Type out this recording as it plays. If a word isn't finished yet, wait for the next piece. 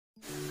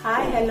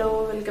Hi,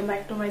 hello, welcome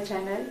back to my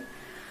channel.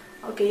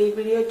 Okay, ఈ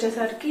video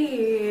వచ్చేసరికి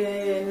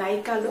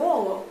నైకా లో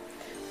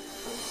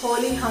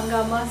హోలీ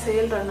హంగామా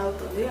సేల్ రన్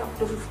అవుతుంది అప్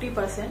టు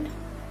 50%.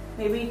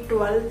 మేబీ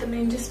 12th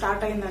నుంచి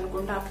స్టార్ట్ అయింది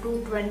అనుకుంటా, అప్ టు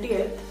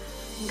 20th.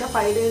 ఇంకా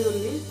 5 days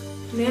ఉంది.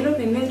 నేను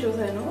నిన్నే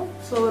చూసాను.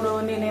 సో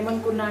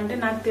నేనేమనుకున్నా అంటే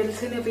నాకు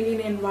తెలిసినవి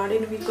నేను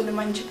వాడినవి కొన్ని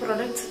మంచి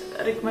ప్రొడక్ట్స్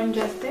రికమెండ్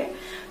చేస్తే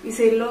ఈ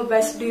సేల్లో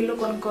బెస్ట్ డీల్లో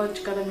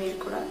కొనుక్కోవచ్చు కదా మీరు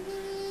కూడా.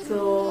 సో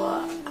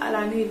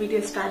అలానే ఈ వీడియో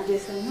స్టార్ట్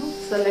చేశాను.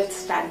 So let's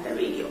start the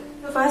video.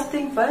 First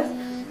thing first,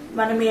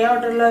 మనం ఏ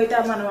ఆర్డర్లో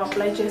అయితే మనం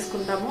అప్లై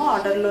చేసుకుంటామో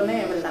ఆర్డర్లోనే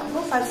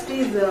వెళ్దాము. ఫస్ట్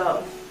ఈజ్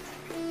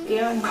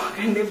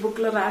ఏమనుకోకండి,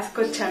 బుక్ లో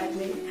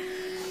రాసుకొచ్చాను.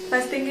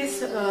 First thing is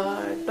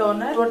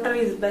toner. Water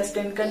is best,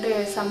 ఎందుకంటే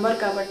సమ్మర్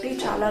కాబట్టి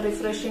చాలా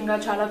రిఫ్రెషింగ్ గా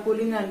చాలా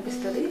కూలింగ్ గా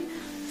అనిపిస్తుంది.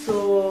 సో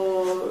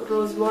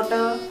రోజ్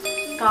వాటర్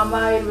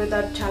కాంబా ఆయుర్వేద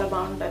చాలా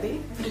బాగుంటది.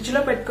 ఫ్రిడ్జ్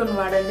లో పెట్టుకుని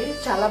వాడండి,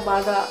 చాలా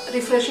బాగా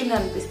రిఫ్రెషింగ్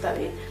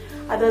అనిపిస్తుంది.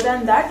 Other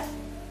than that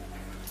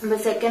the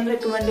second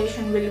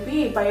recommendation will be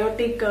bio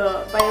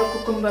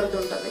cucumber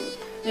ఉంటుంది.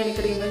 నేను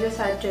ఇక్కడ ఇమేజెస్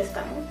యాడ్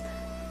చేస్తాను.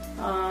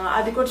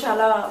 అది కూడా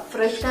చాలా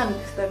ఫ్రెష్ గా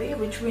అనిపిస్తుంది,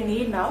 which we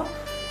need now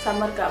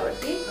summer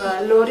కాబట్టి.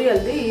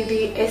 లోరియల్ది ఇది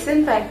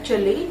ఎసెన్స్,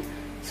 యాక్చువల్లీ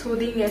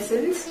సూదింగ్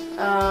ఎసెన్స్,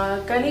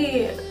 కానీ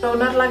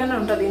టోనర్ లాగానే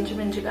ఉంటుంది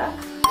ఇంచుమించుగా.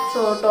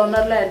 సో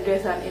టోనర్ లో యాడ్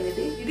చేశాను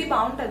నేను. ఇది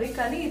బాగుంటది,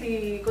 కానీ ఇది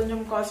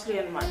కొంచెం కాస్ట్లీ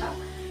అనమాట.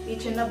 ఈ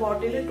చిన్న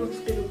బాటిల్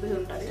 250 రూపీస్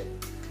ఉంటుంది.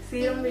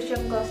 సీరం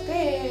విషయంకి వస్తే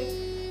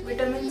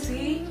విటమిన్ సి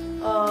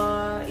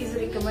ఈజ్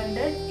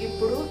రికమెండెడ్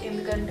ఇప్పుడు,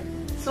 ఎందుకంటే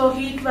సో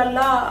హీట్ వల్ల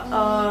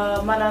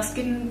మన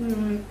స్కిన్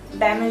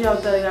డ్యామేజ్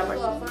అవుతుంది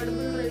కాబట్టి.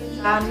 Affordable range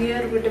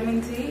Garnier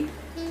vitamin C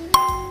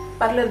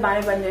పర్లేదు,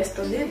 బాగానే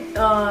పనిచేస్తుంది.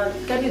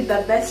 కానీ ద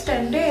బెస్ట్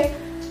అంటే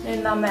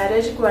నేను నా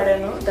మ్యారేజ్కి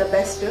వాడాను. ద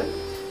బెస్ట్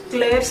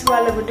క్లేర్స్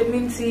వాళ్ళ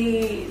విటమిన్ సి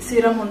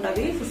సీరం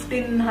ఉంటుంది,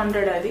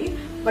 1500 అది.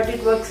 But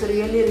it works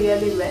really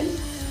really well.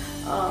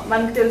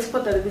 మనకి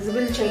తెలిసిపోతుంది,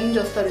 విజిబుల్ చేంజ్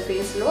వస్తుంది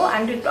ఫేస్ లో,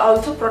 and it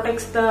also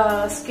protects the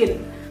skin.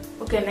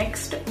 Okay,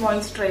 next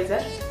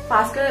moisturiser.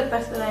 Fast గా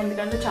చెప్పేస్తాను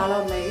ఎందుకంటే చాలా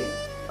ఉన్నాయి.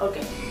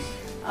 ఓకే,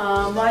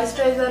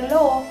 మాయిశ్చరైజర్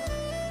లో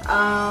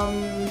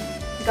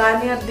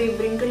గార్నియర్ ది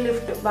బ్రింకిల్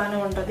లిఫ్ట్ బాగానే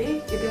ఉంటది.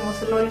 ఇది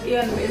ముసలోళ్ళకి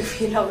అని మీరు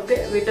ఫీల్ అవుతే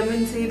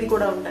విటమిన్ సి ఇది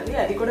కూడా ఉంటది,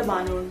 అది కూడా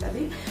బాగానే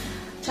ఉంటది.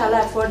 చాలా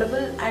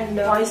అఫోర్డబుల్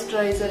అండ్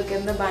మాయిశ్చరైజర్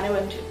కింద బాగానే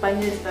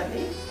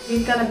పనిచేస్తుంది.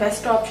 దీనికన్నా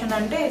బెస్ట్ ఆప్షన్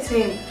అంటే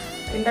సేమ్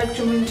ఇందాక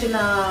చూపించిన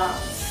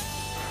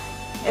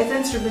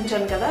ఎసెన్స్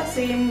చూపించాను కదా,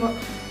 సేమ్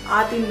ఆ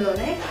థీమ్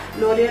లోనే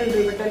L'Oreal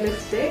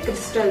రివిటలిఫ్ట్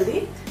crystal the.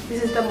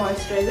 This is the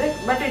moisturiser,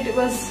 but it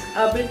was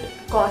a bit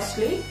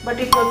costly, but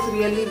it works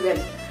really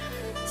well.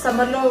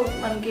 Summer లో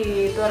మనకి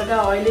త్వరగా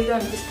ఆయిలీగా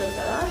అనిపిస్తుంది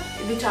కదా,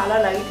 ఇది చాలా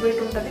లైట్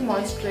వెయిట్ ఉంటుంది,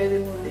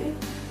 మాయిశ్చరైజింగ్ ఉంది.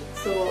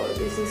 So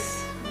this is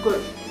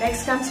good.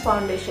 Next comes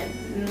foundation.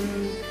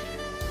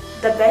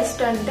 The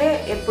best అంటే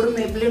ఎప్పుడు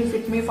మెబ్లిన్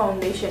ఫిట్ మీ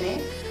ఫౌండేషనే.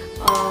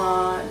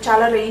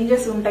 చాలా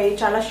రేంజెస్ ఉంటాయి,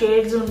 చాలా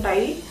షేడ్స్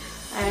ఉంటాయి,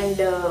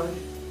 అండ్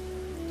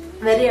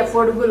వెరీ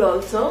అఫోర్డబుల్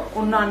ఆల్సో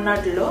ఉన్న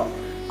అన్నట్లో.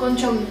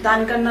 కొంచెం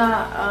దానికన్నా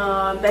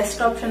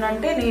బెస్ట్ ఆప్షన్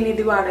అంటే నేను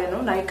ఇది వాడాను,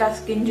 Nykaa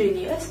skin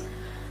genius.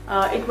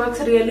 It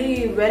works really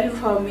well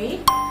for me.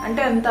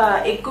 అంటే అంత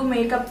ఎక్కువ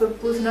మేకప్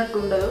పూసినట్టు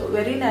ఉండదు,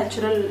 వెరీ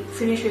న్యాచురల్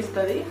ఫినిష్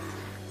ఇస్తుంది.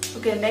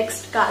 Okay,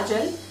 next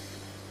Kajal.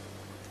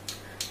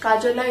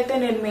 కాజల్ అయితే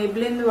నేను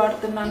మేబ్లిన్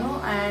వాడుతున్నాను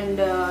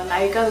అండ్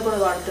నైకాది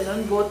కూడా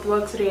వాడుతున్నాను. Both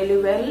works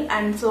really well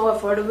and so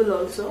affordable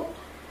also.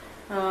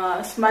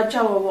 Smudge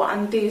అవ్వవు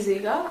అంత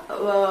ఈజీగా,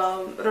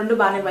 రెండు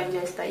బాగానే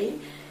పనిచేస్తాయి.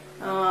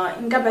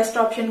 ఇంకా బెస్ట్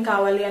ఆప్షన్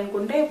కావాలి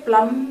అనుకుంటే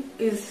plum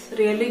is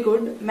really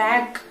good.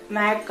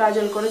 Mac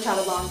Kajal కూడా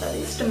చాలా బాగుంటుంది.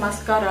 నెక్స్ట్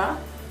మస్కారా,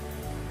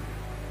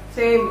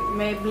 సేమ్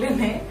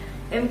మేబ్లినే,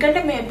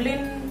 ఎందుకంటే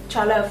మేబ్లిన్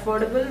చాలా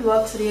అఫోర్డబుల్,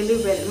 వర్క్స్ రియల్లీ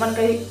వెల్.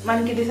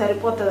 మనకి ఇది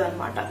సరిపోతుంది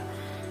అనమాట.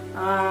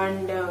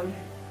 అండ్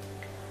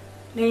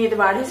నేను ఇది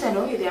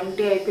వాడేసాను, ఇది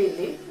ఎంటీ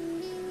అయిపోయింది,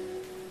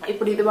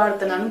 ఇప్పుడు ఇది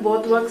వాడుతున్నాను.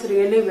 Both works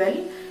really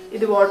well.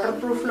 ఇది వాటర్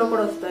ప్రూఫ్ లో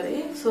కూడా వస్తుంది.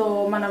 సో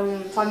మనం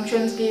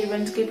ఫంక్షన్స్ కి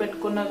ఈవెంట్స్ కి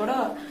పెట్టుకున్నా కూడా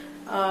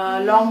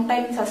లాంగ్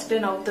టైం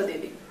సస్టైన్ అవుతుంది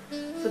ఇది.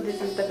 So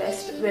this is the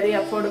best, very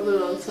affordable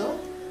also.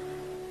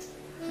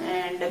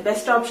 And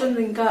best options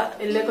ఇంకా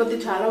వెళ్ళే కొద్ది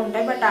చాలా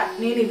ఉంటాయి, బట్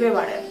నేను ఇవే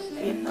వాడాను.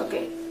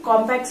 ఓకే,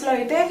 కాంపాక్ట్స్ లో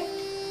అయితే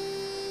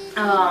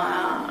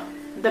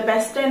the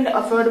best and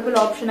affordable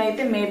option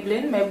అయితే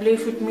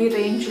మెబ్లిన్ ఫిట్ మీ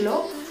రేంజ్ లో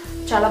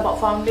చాలా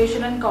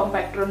ఫౌండేషన్ అండ్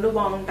కాంపాక్ట్ రెండు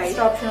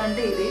బాగుంటాయి. ఆప్షన్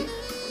అంటే ఇది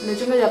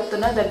నిజంగా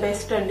చెప్తున్నా, ద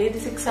బెస్ట్ అండి. ఇది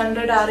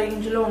 600 ఆ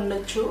రేంజ్ లో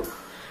ఉండొచ్చు,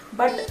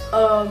 బట్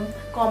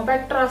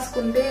కాంపాక్ట్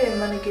రాసుకుంటే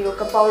మనకి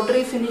ఒక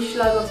పౌడరీ ఫినిష్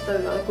లాగా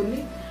వస్తుంది కదా కొన్ని.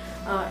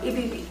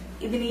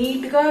 ఇది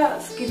నీట్ గా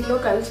స్కిన్ లో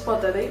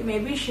కలిసిపోతుంది.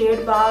 మేబీ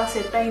షేడ్ బాగా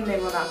సెట్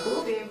అయిందేమో నాకు.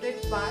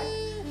 Favourite part.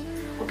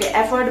 Okay,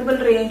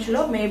 affordable range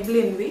లో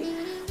మేబ్లిన్వి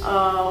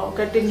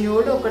ఒకటి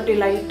న్యూడ్, ఒకటి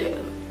లైట్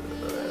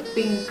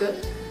పింక్,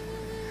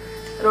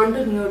 రెండు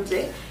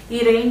న్యూడ్సే. ఈ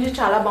రేంజ్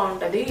చాలా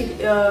బాగుంటది.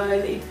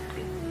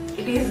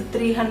 It is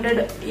 300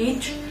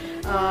 each.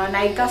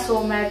 Nykaa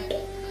సోమాట్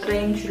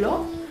range లో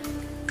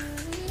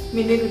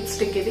మినీ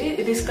లిప్స్టిక్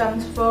ఇది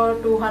కమ్స్ ఫర్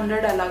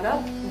 200 అలాగా,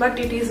 బట్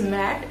ఇట్ ఈస్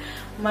మ్యాట్.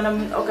 మనం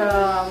ఒక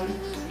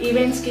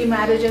ఈవెంట్స్ కి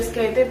మ్యారేజెస్ కి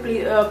అయితే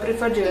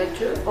ప్రిఫర్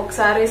చేయొచ్చు.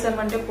 ఒకసారి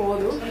వేసామంటే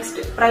పోదు. నెక్స్ట్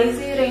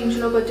ప్రైజీ రేంజ్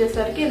లోకి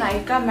వచ్చేసరికి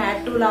నైకా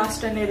మ్యాట్ టు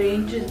లాస్ట్ అనే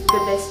రేంజ్ ద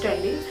బెస్ట్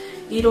అండి.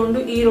 ఈ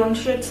రెండు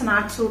షేడ్స్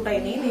నాకు సూట్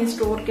అయినాయి. నేను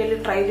స్టోర్కి వెళ్ళి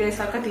ట్రై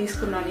చేశాక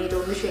తీసుకున్నాను ఈ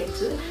 2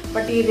 షేడ్స్.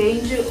 బట్ ఈ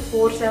రేంజ్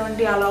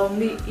 470 అలా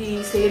ఉంది ఈ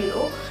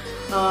సేల్లో.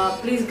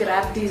 Please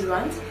grab these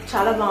once.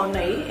 చాలా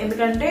బాగున్నాయి.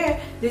 ఎందుకంటే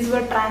దీస్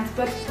వర్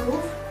ట్రాన్స్ఫర్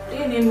ప్రూఫ్.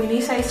 నేను మినీ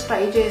సైజ్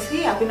ట్రై చేసి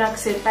అవి నాకు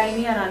సెట్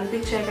అయినాయి అని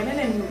అనిపించాకనే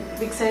నేను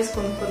బిగ్ సైజ్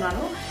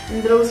కొనుక్కున్నాను.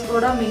 ఇందులో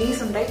కూడా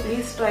మినీస్ ఉంటాయి.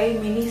 Please try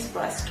Mini's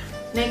first.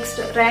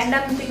 Next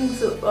random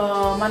things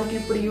మనకి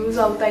ఇప్పుడు యూజ్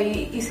అవుతాయి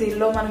ఈ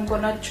సేల్లో మనం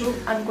కొనొచ్చు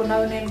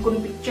అనుకున్నవి నేను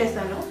కొన్ని పిక్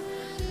చేశాను.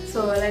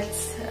 So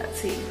let's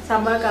see.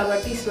 సమ్మర్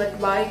కాబట్టి స్వెట్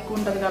బాగా ఎక్కువ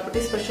ఉంటుంది కాబట్టి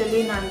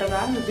specially in under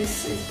arm this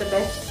is the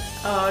best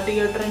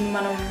deodorant.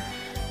 మనం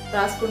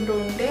రాసుకుంటూ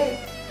ఉంటే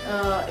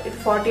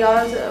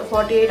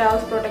 48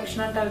 hours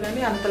ప్రొటెక్షన్ అంటారు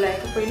కానీ అంత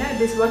లేకపోయినా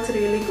this works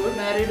really good.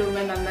 Married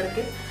women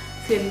అందరికి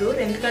సింధూర్.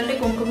 ఎందుకంటే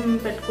కుంకుమ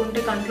పెట్టుకుంటే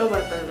కంట్లో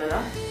పడుతుంది కదా.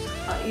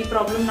 ఈ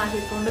ప్రాబ్లం నాకు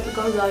ఎక్కువ ఉండదు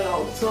బికాజ్ ఐ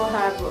ఆల్సో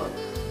హ్యావ్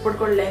ఇప్పుడు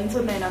కూడా లెన్స్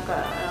ఉన్నాయి నాకు.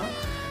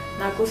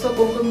 సో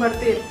కుంకుమ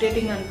పడితే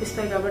ఇరిటేటింగ్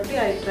అనిపిస్తాయి కాబట్టి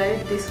I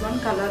tried this one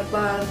colour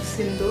bar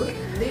Sindoor.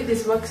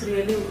 This works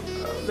really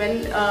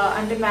well.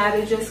 అంటే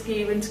మ్యారేజెస్ కి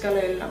ఈవెంట్స్ కి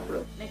అలా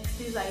వెళ్ళినప్పుడు. Next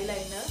is eye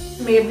liner.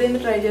 Maybelline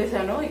try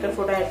చేశాను. ఇక్కడ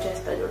ఫోటో యాడ్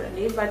చేస్తా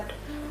చూడండి. బట్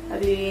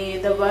అది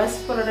ద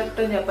వర్స్ట్ ప్రోడక్ట్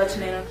అని చెప్పచ్చు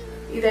నేను.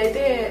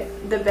 ఇదైతే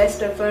ద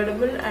బెస్ట్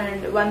అఫోర్డబుల్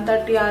అండ్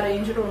 130 ఆ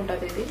రేంజ్ లో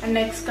ఉంటుంది ఇది. And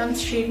next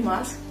comes sheet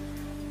mask.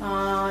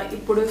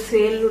 ఇప్పుడు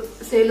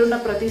సేల్ ఉన్న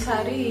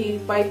ప్రతిసారి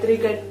బై 3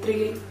 get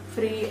 3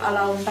 ఫ్రీ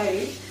అలా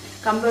ఉంటాయి.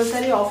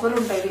 కంపల్సరీ ఆఫర్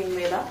ఉంటాయి దీని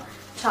మీద.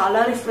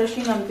 చాలా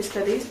రిఫ్రెషింగ్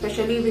అనిపిస్తుంది.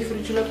 స్పెషల్లీ ఇవి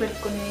ఫ్రిడ్జ్ లో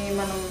పెట్టుకుని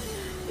మనం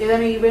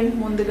ఏదైనా ఈవెంట్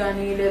ముందు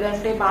కానీ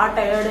లేదంటే బాగా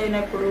టైర్డ్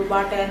అయినప్పుడు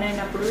బాగా ట్యాన్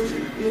అయినప్పుడు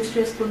యూజ్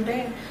చేసుకుంటే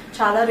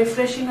చాలా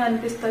రిఫ్రెషింగ్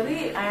అనిపిస్తుంది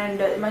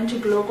అండ్ మంచి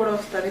గ్లో కూడా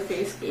వస్తుంది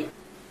ఫేస్ కి.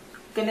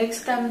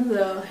 Next comes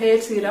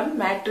hair serum.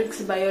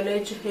 Matrix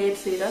Biolage hair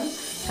serum.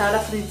 చాలా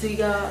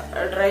ఫ్రిజ్జీగా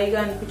డ్రైగా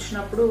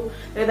అనిపించినప్పుడు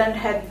లేదంటే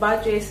హెడ్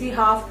బాత్ చేసి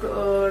హాఫ్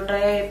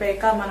డ్రై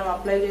అయిపోయాక మనం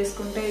అప్లై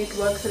చేసుకుంటే it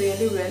works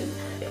really well.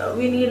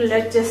 We need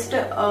just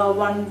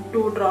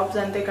 1-2 drops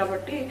అంతే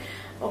కాబట్టి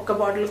ఒక్క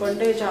బాటిల్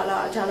కొంటే చాలా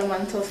చాలా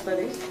మంత్స్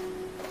వస్తుంది.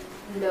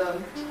 And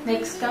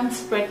next comes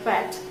sweat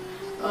pods.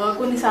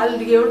 కొన్నిసార్లు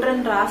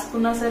డియోడ్రెంట్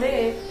రాసుకున్నా సరే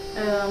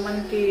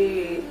మనకి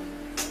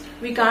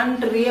వీ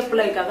కాంట్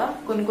రీఅప్లై కదా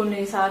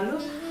కొన్నిసార్లు.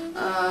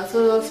 So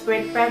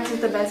sweat pods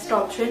is the best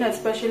option.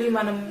 Especially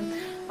మనం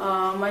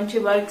మంచి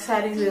వర్క్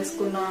శారీస్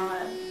వేసుకున్న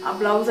ఆ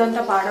బ్లౌజ్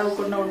అంతా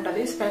పాడవకుండా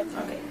ఉంటుంది.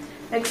 Okay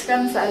next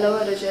comes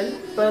aloe vera gel.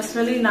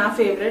 Personally నా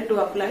ఫేవరెట్ టు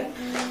అప్లై.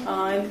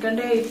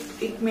 ఎందుకంటే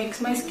it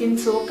makes my skin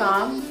so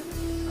calm,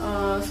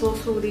 so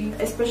soothing.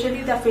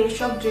 Especially the face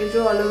shop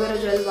జేజో aloe vera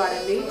gel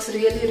వాడండి. It's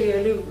really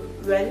really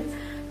well.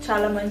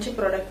 చాలా మంచి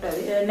ప్రోడక్ట్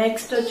అది.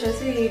 నెక్స్ట్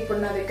వచ్చేసి ఇప్పుడు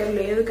నా దగ్గర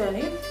లేదు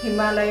కానీ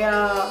హిమాలయ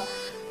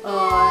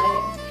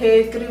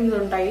హెయిర్ క్రీమ్స్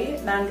ఉంటాయి.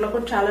 దాంట్లో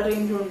కూడా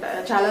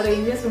చాలా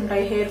రేంజెస్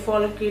ఉంటాయి. హెయిర్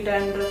ఫాల్ కి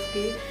డాండ్రఫ్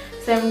కి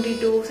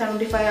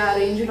 70-75 ఆ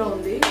రేంజ్ లో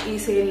ఉంది ఈ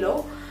సేల్ లో.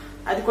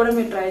 అది కూడా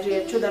మీరు ట్రై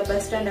చేయొచ్చు. The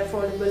best and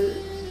affordable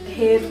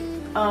hair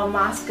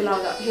mask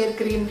లాగా, హెయిర్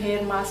క్రీమ్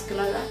హెయిర్ మాస్క్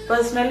లాగా.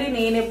 పర్సనలీ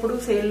నేను ఎప్పుడు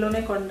సేల్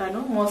లోనే కొంటాను.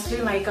 మోస్ట్లీ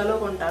నైకాలో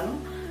కొంటాను.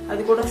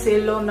 అది కూడా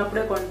సేల్ లో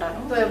ఉన్నప్పుడే కొంటాను.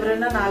 సో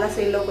ఎవరైనా నాలా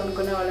సేల్ లో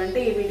కొనుక్కునే వాళ్ళంటే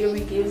ఈ వీడియో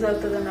మీకు యూజ్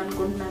అవుతుందని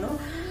అనుకుంటున్నాను.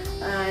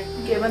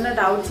 ఇంకేమైనా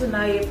డౌట్స్ ఉన్నా,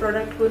 ఏ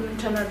ప్రోడక్ట్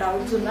గురించి అన్న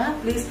డౌట్స్ ఉన్నా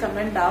ప్లీజ్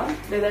కమెంట్ డౌన్.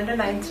 లేదంటే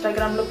నా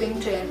ఇన్స్టాగ్రామ్ లో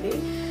పింక్ చేయండి.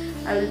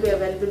 I will be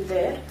available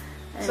there.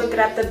 So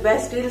grab the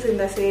best deals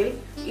in the sale.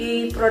 ఈ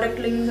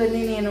ప్రోడక్ట్ లింక్స్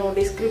అన్ని నేను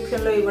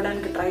డిస్క్రిప్షన్ లో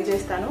ఇవ్వడానికి ట్రై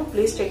చేస్తాను.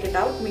 ప్లీజ్ చెక్ ఇట్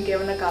అవుట్ మీకు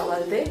ఏమైనా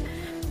కావాలితే.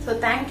 So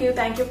thank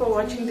you for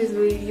watching this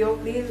video.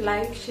 Please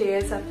like,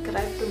 share,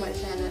 subscribe to my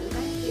channel.